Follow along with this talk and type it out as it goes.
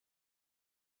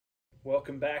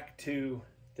Welcome back to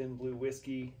Thin Blue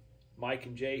Whiskey. Mike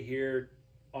and Jay here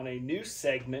on a new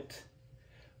segment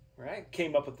where I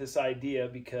came up with this idea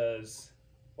because,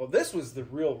 well, this was the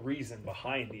real reason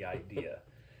behind the idea.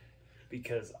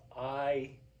 Because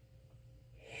I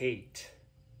hate,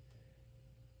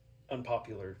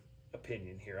 unpopular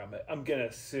opinion here, I'm going to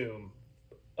assume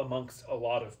amongst a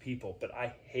lot of people, but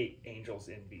I hate Angel's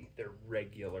Envy, their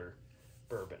regular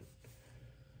bourbon.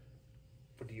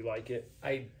 But do you like it?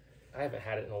 I haven't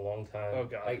had it in a long time. Oh,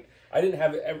 God. I didn't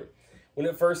have it ever. When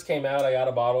it first came out, I got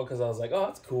a bottle because I was like, oh,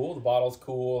 that's cool. The bottle's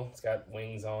cool. It's got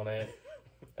wings on it.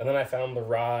 And then I found the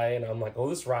rye, and I'm like, oh,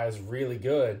 this rye is really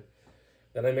good.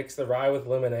 Then I mixed the rye with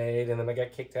lemonade, and then I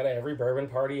got kicked out of every bourbon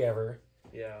party ever.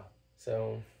 Yeah.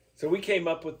 So we came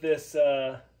up with this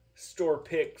Store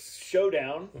Pick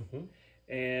Showdown,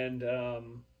 and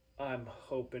I'm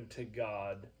hoping to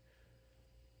God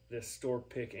this Store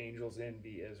Pick Angel's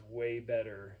Envy is way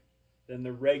better than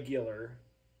the regular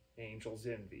Angel's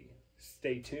Envy.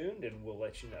 Stay tuned and we'll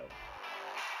let you know.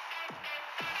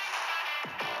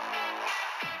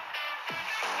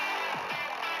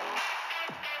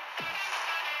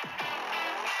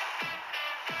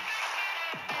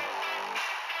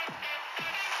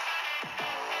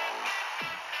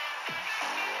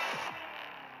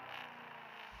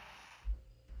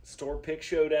 Store Pick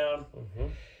Showdown.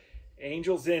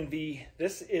 Angel's Envy.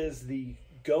 This is the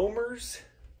Gomers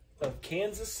of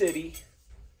Kansas City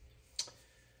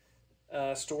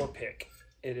Store Pick.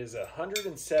 It is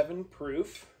 107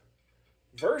 proof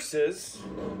versus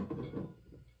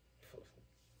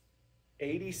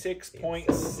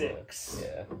 86.6.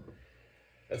 yeah,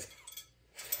 that's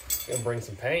gonna bring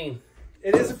some pain.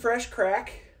 It is a fresh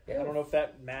crack. Yeah. I don't know if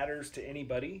that matters to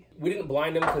anybody. We didn't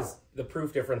blind them because the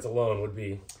proof difference alone would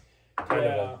be kind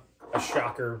of a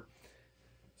shocker.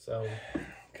 So,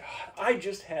 God, I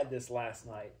just had this last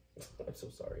night. I'm so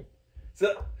sorry.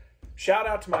 So, shout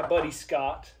out to my buddy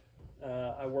Scott.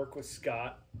 I work with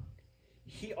Scott.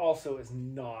 He also is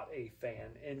not a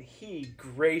fan, and he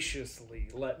graciously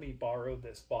let me borrow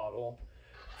this bottle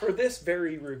for this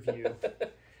very review.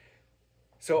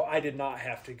 So I did not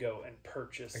have to go and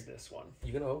purchase this one.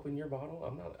 You gonna open your bottle? I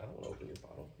don't want to open your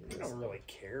bottle. I don't really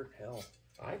care. Hell,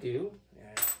 I do.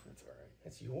 Yeah, that's all right.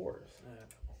 It's yours.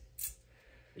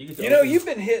 You know, you've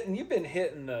been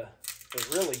hitting the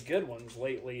really good ones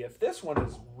lately. If this one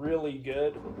is really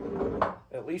good,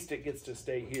 at least it gets to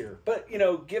stay here. But, you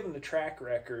know, given the track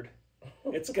record,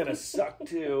 it's going to suck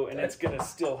too, and it's going to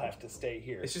still have to stay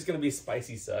here. It's just going to be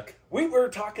spicy suck. We were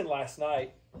talking last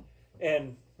night,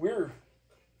 and we're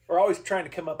always trying to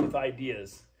come up with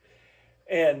ideas.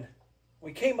 And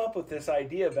we came up with this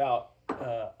idea about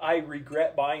I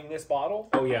regret buying this bottle.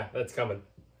 Oh, yeah, that's coming.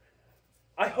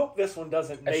 I hope this one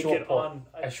doesn't make it on.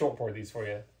 I short pour these for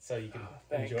you so you can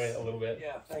enjoy it a little bit.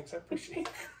 Yeah, thanks. I appreciate it.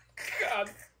 God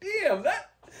damn,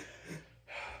 that.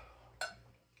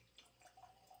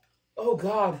 Oh,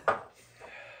 God.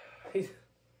 He's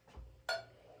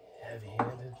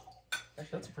heavy-handed. Actually,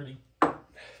 that's pretty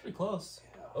close.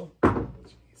 Yeah. Oh.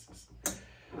 Jesus.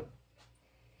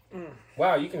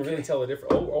 Wow, you can really tell the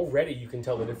difference. Oh, already you can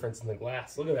tell the difference in the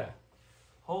glass. Look at that.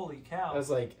 Holy cow. That's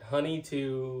like honey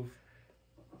to...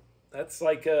 That's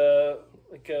like a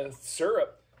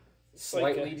syrup.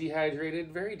 Slightly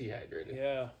dehydrated, very dehydrated.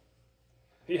 Yeah.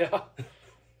 Yeah.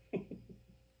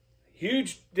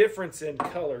 Huge difference in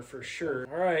color for sure.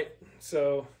 All right.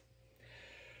 So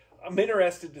I'm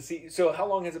interested to see. So how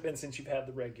long has it been since you've had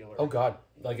the regular? Oh, God.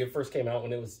 Like it first came out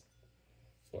when it was,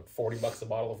 what, $40 a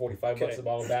bottle or $45 a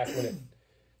bottle back when it...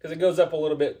 Because it goes up a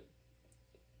little bit.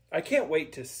 I can't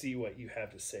wait to see what you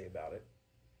have to say about it.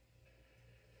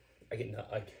 I get not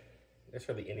like... There's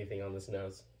hardly anything on this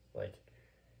nose. Like,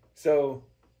 so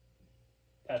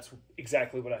that's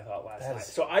exactly what I thought last night.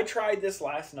 So I tried this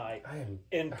last night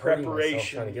in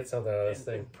preparation. Trying to get something out of this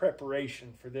thing. In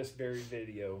preparation for this very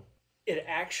video. It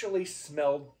actually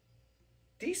smelled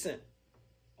decent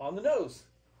on the nose.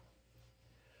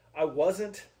 I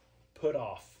wasn't put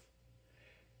off.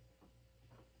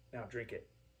 Now drink it.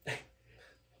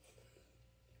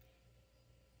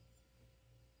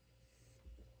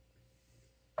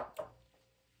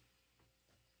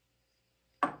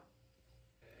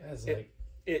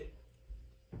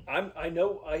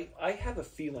 I have a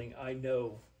feeling I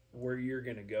know where you're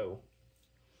gonna go.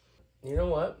 You know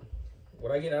what?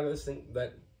 What I get out of this thing,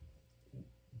 that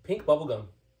pink bubblegum,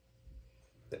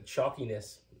 that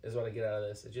chalkiness is what I get out of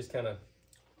this. It just kind of...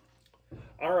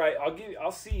 All right,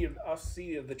 I'll see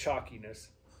the chalkiness.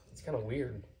 It's kind of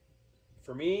weird.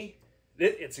 For me,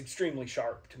 it's extremely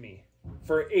sharp to me.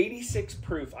 For 86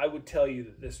 proof, I would tell you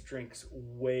that this drinks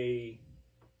way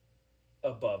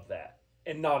above that,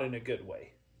 and not in a good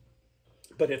way.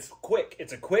 But it's quick.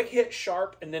 It's a quick hit,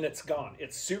 sharp, and then it's gone.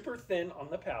 It's super thin on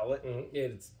the palate.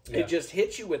 It just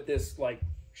hits you with this like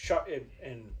sharp.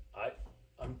 And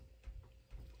I'm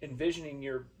envisioning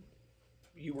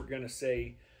you were gonna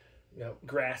say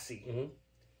grassy,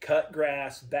 cut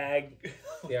grass, bag,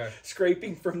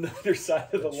 scraping from the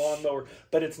underside of the lawnmower.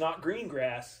 But it's not green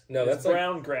grass. No, it's that's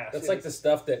brown grass. That's like the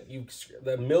stuff that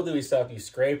the mildewy stuff you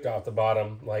scraped off the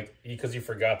bottom, like because you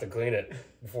forgot to clean it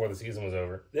before the season was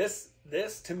over.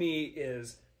 This to me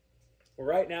is, well,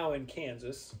 right now in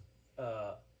Kansas,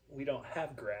 we don't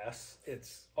have grass.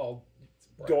 It's all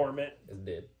dormant. It's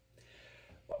dead.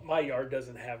 My yard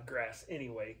doesn't have grass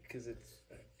anyway because it's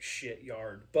a shit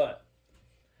yard. But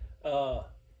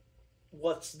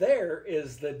what's there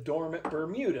is the dormant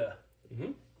Bermuda.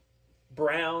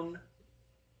 Brown.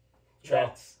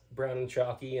 Brown and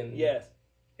chalky. And yes.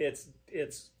 It's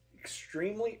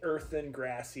extremely earthen,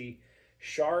 grassy,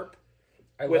 sharp,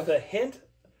 with a hint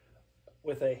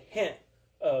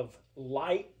of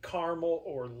light caramel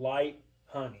or light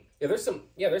honey. Yeah,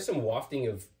 there's some wafting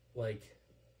of like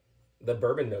the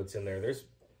bourbon notes in there. There's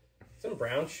some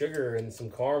brown sugar and some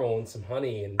caramel and some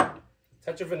honey and a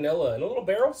touch of vanilla and a little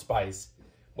barrel spice.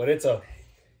 But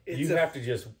you have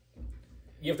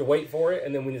to wait for it,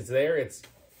 and then when it's there,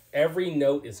 every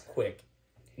note is quick.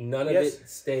 None of it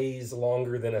stays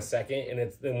longer than a second,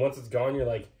 and then once it's gone, you're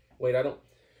like, wait, I don't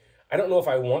know if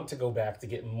I want to go back to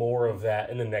get more of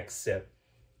that in the next sip.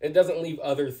 It doesn't leave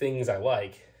other things I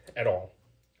like at all.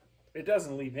 It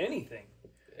doesn't leave anything.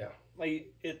 Yeah.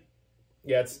 Like it.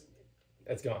 Yeah,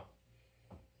 it's gone.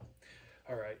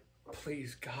 All right.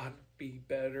 Please, God, be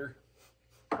better.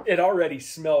 It already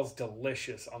smells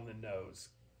delicious on the nose.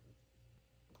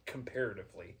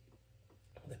 Comparatively.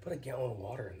 They put a gallon of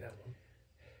water in that one.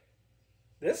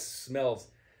 This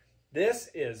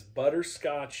is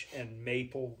butterscotch and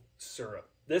maple syrup.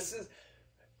 This is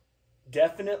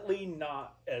definitely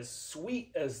not as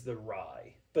sweet as the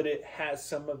rye, but it has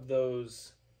some of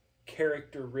those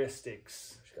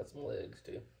characteristics. She's got some legs,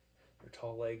 too. Their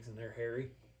tall legs and they're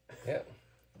hairy. Yeah.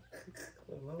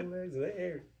 Long legs and they're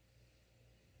hairy.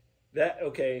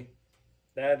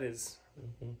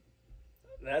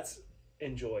 That's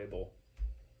enjoyable.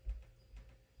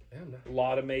 Yeah, a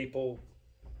lot of maple,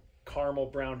 caramel,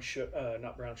 brown sugar,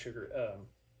 not brown sugar,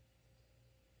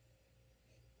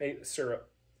 syrup,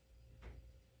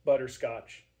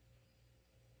 butterscotch.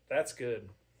 That's good.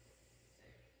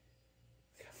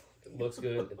 It looks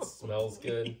good. It smells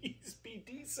good. Please be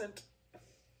decent.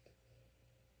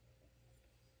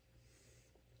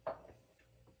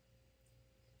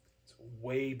 It's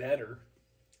way better.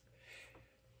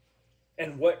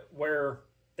 And where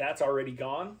that's already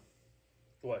gone,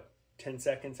 10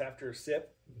 seconds after a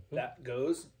sip, that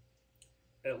goes.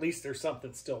 At least there's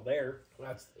something still there.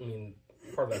 Part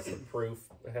of that's the proof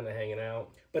kind of hanging out.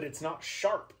 But it's not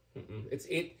sharp.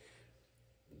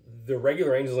 The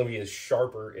regular Angel's Envy is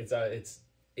sharper.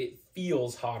 It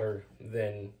feels hotter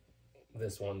than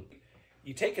this one.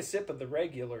 You take a sip of the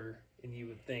regular and you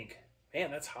would think,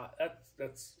 man, that's hot.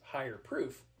 That's higher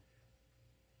proof.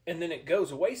 And then it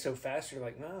goes away so fast, you're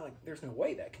like, no, there's no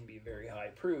way that can be very high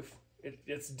proof.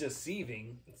 It's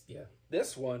deceiving.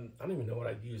 This one, I don't even know what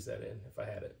I'd use that in if I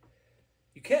had it.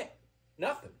 You can't.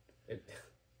 Nothing.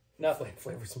 Nothing.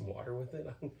 Flavor some water with it.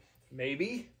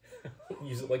 Maybe.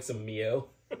 Use it like some Mio.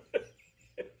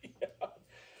 Yeah.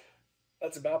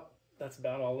 That's about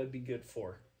all it'd be good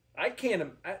for.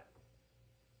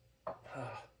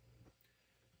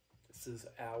 This is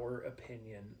our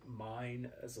opinion.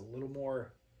 Mine is a little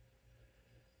more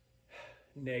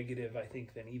negative, I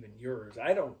think, than even yours.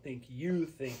 I don't think you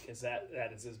think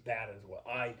that is as bad as what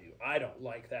I do. I don't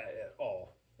like that at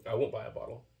all. I won't buy a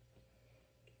bottle.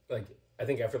 I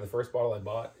think after the first bottle I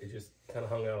bought, it just kind of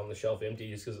hung out on the shelf empty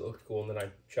just because it looked cool, and then I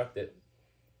chucked it.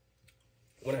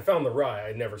 When I found the rye,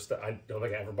 I don't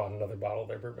think I ever bought another bottle of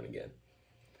their bourbon again.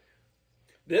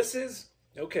 This is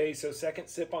okay. So second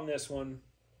sip on this one,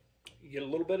 you get a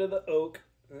little bit of the oak.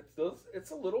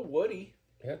 It's a little woody.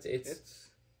 Yeah, it's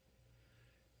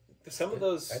some of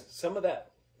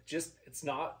that. Just it's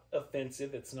not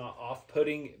offensive. It's not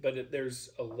off-putting, but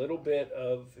there's a little bit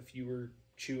of, if you were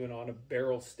chewing on a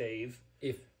barrel stave.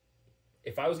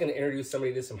 If I was going to introduce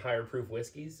somebody to some higher proof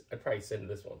whiskeys, I'd probably send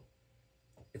this one.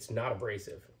 It's not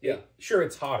abrasive. Yeah. Sure,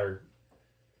 it's hotter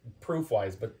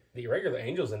proof-wise, but the regular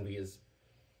Angel's Envy is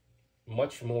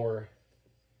much more,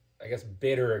 I guess,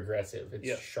 bitter aggressive.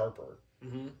 It's sharper.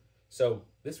 Mm-hmm. So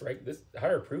this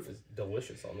higher proof is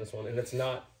delicious on this one, and it's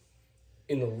not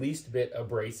in the least bit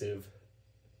abrasive.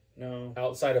 No.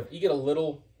 Outside of, you get a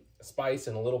little spice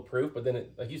and a little proof, but then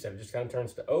it, like you said, it just kind of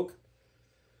turns to oak,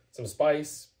 some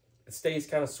spice. It stays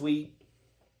kind of sweet,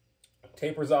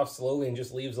 tapers off slowly, and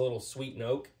just leaves a little sweet and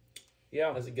oak.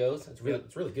 Yeah, as it goes, it's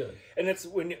really good. And it's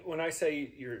when I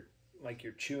say you're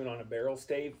chewing on a barrel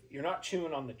stave, you're not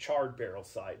chewing on the charred barrel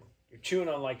side. You're chewing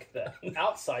on like the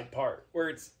outside part where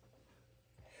it's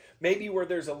maybe where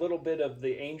there's a little bit of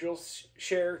the angel's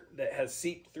share that has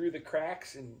seeped through the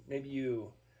cracks, and maybe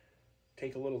you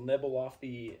take a little nibble off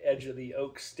the edge of the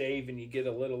oak stave and you get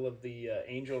a little of the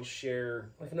angel's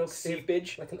share like an oak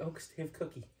seepage. Like an oak stave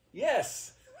cookie.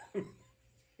 Yes.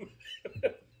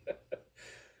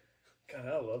 God,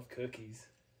 I love cookies.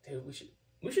 Dude,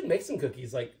 we should make some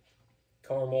cookies like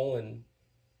caramel and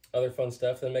other fun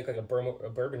stuff. Then make like a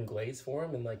bourbon glaze for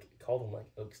them and like call them like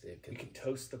oak stave cookies. You can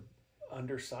toast the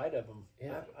underside of them.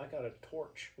 Yeah, I got a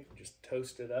torch. We can just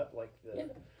toast it up like the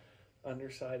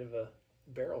underside of a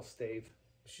barrel stave.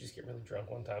 We should just get really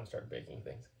drunk one time and start baking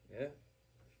things. Yeah.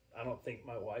 I don't think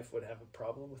my wife would have a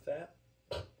problem with that.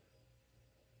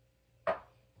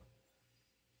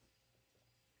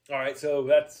 All right, so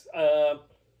that's $50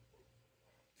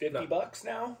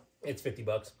 now? It's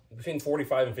 $50. Between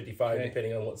 45 and 55,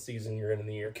 depending on what season you're in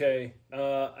the year. Okay.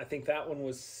 I think that one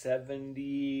was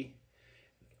 70,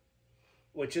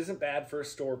 which isn't bad for a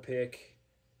store pick.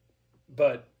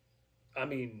 But I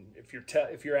mean,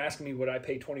 if you're asking me would I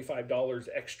pay $25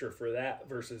 extra for that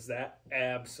versus that,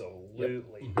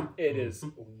 absolutely. Yep. It is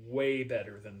way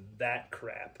better than that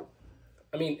crap.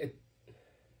 I mean,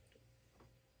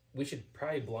 we should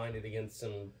probably blind it against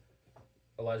some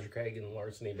Elijah Craig and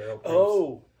Larceny barrel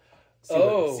proofs.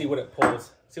 See what it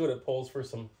pulls. See what it pulls for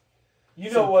some.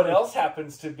 You know what else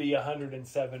happens to be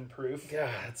 107 proof?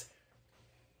 God,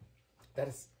 that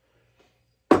is.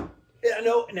 I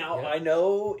know. Now I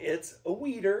know it's a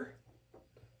weeder,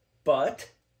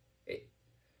 but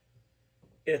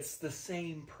it's the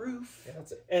same proof,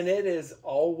 and it is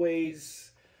always.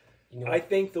 You know, I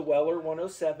think the Weller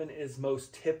 107 is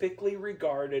most typically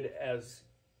regarded as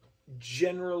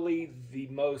generally the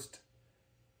most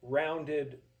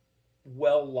rounded,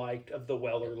 well-liked of the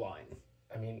Weller line.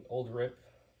 I mean, Old Rip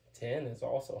 10 is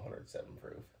also 107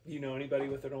 proof. You know anybody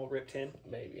with an Old Rip 10?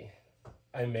 Maybe.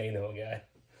 I may know a guy.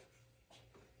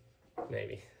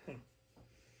 Maybe.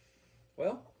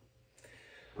 Well,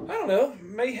 I don't know.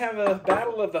 May have a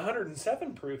battle of the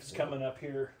 107 proofs coming up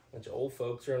here. Bunch of old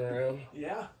folks running around.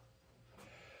 Yeah.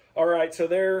 All right, so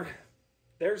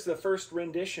there's the first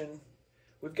rendition.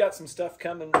 We've got some stuff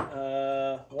coming.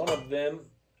 One of them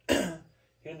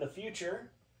in the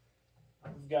future.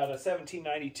 We've got a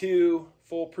 1792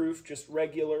 full proof, just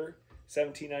regular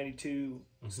 1792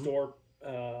 store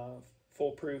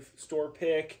full proof store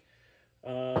pick.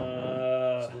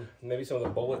 Maybe some of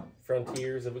the bullet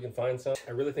frontiers if we can find some.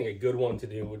 I really think a good one to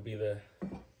do would be the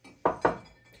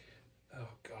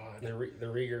the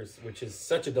Riegers, which is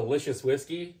such a delicious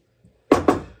whiskey.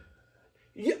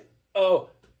 Yeah.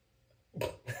 Oh.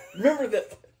 Remember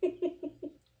that?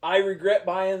 I regret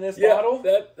buying this bottle.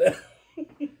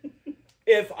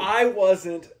 If I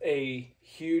wasn't a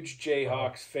huge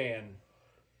Jayhawks fan,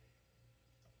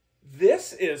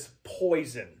 this is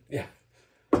poison. Yeah.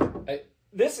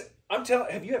 I'm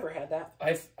telling. Have you ever had that?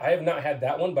 I have not had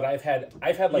that one, but I've had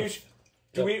like.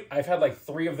 I've had like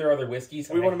 3 of their other whiskeys.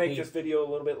 We want to make this video a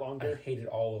little bit longer. I hated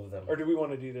all of them. Or do we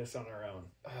want to do this on our own?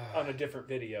 On a different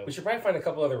video? We should probably find a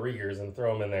couple other Riegers and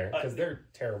throw them in there because they're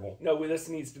terrible. No, this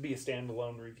needs to be a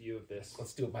standalone review of this.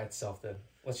 Let's do it by itself then.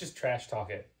 Let's just trash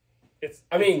talk it. It's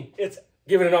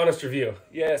give it an honest review.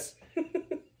 Yes.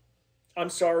 I'm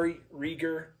sorry,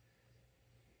 Rieger.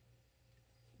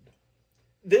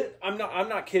 I'm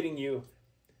not kidding you.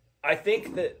 I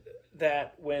think that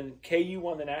when KU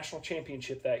won the national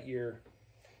championship that year,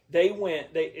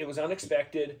 it was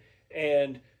unexpected,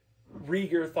 and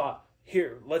Rieger thought,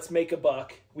 here, let's make a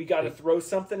buck. We got to throw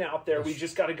something out there. We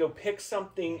just got to go pick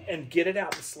something and get it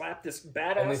out and slap this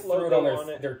badass logo on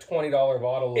it. Their $20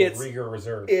 bottle of Rieger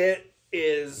Reserve. It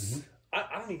is.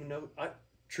 I don't even know.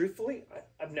 Truthfully,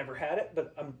 I've never had it,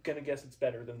 but I'm going to guess it's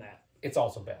better than that. It's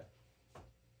also bad.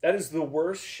 That is the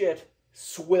worst shit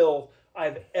swill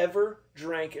I've ever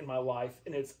drank in my life,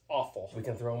 and it's awful. We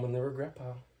can throw them in the regret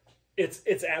pile. It's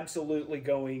absolutely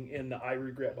going in the I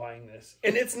regret buying this.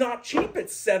 And it's not cheap.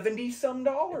 It's $70-some.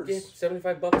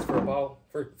 $75 for a bottle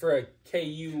for a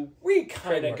KU. We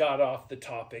kind of got off the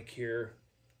topic here.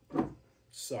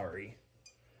 Sorry.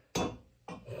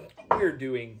 We're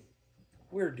doing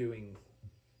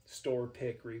store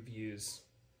pick reviews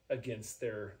against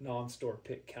their non-store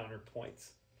pick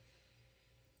counterpoints.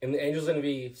 And the Angels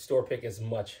NV store pick is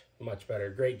much, much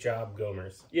better. Great job,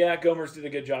 Gomers. Yeah, Gomers did a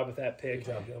good job with that pick.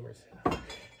 Good job, Gomers.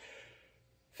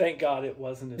 Thank God it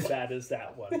wasn't as bad as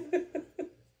that one.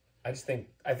 I think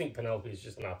Penelope's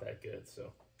just not that good.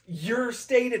 So Your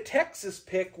state of Texas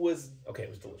pick was okay, it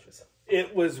was delicious.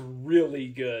 It was really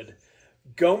good.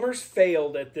 Gomer's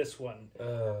failed at this one.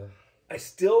 I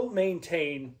still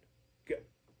maintain,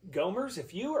 Gomer's,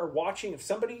 if you are watching, if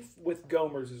somebody with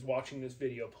Gomer's is watching this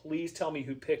video, please tell me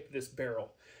who picked this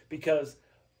barrel. Because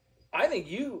I think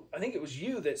it was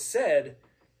you that said,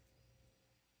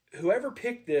 whoever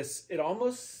picked this, it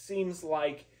almost seems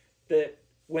like that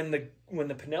when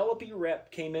the Penelope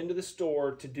rep came into the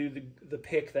store to do the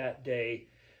pick that day,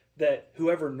 that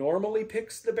whoever normally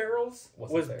picks the barrels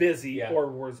was busy or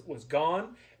was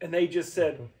gone, and they just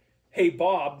said, "Hey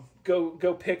Bob,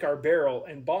 go pick our barrel."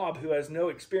 And Bob, who has no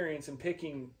experience in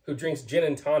picking, who drinks gin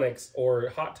and tonics or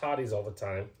hot toddies all the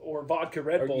time, or vodka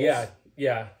Red Bulls,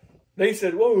 yeah, they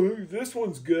said, "Whoa, this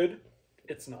one's good."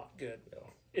 It's not good. No.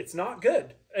 It's not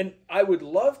good. And I would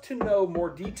love to know more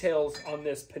details on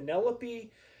this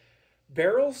Penelope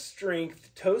Barrel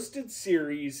Strength Toasted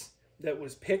Series that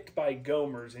was picked by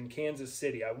Gomer's in Kansas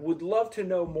City. I would love to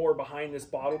know more behind this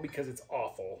bottle because it's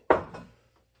awful.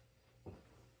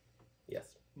 Yes.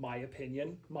 My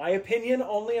opinion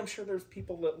only. I'm sure there's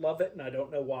people that love it and I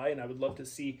don't know why, and I would love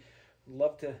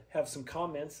to have some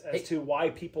comments as to why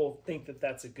people think that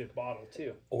that's a good bottle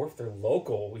too. Or if they're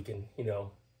local, we can,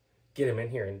 get them in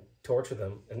here and torture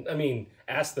them. And I mean,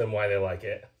 ask them why they like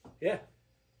it. Yeah.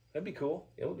 That'd be cool.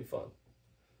 It would be fun.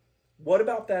 What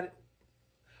about that?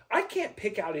 I can't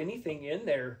pick out anything in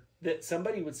there that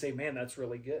somebody would say, "Man, that's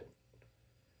really good."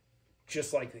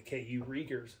 Just like the KU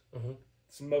Riegers. Mm-hmm.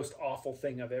 It's the most awful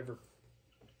thing I've ever...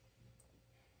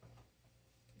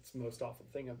 It's the most awful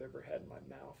thing I've ever had in my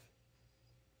mouth.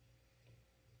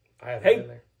 I have it in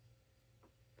there.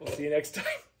 We'll see you next time.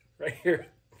 Right here.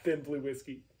 Thin Blue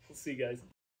Whiskey. We'll see you guys.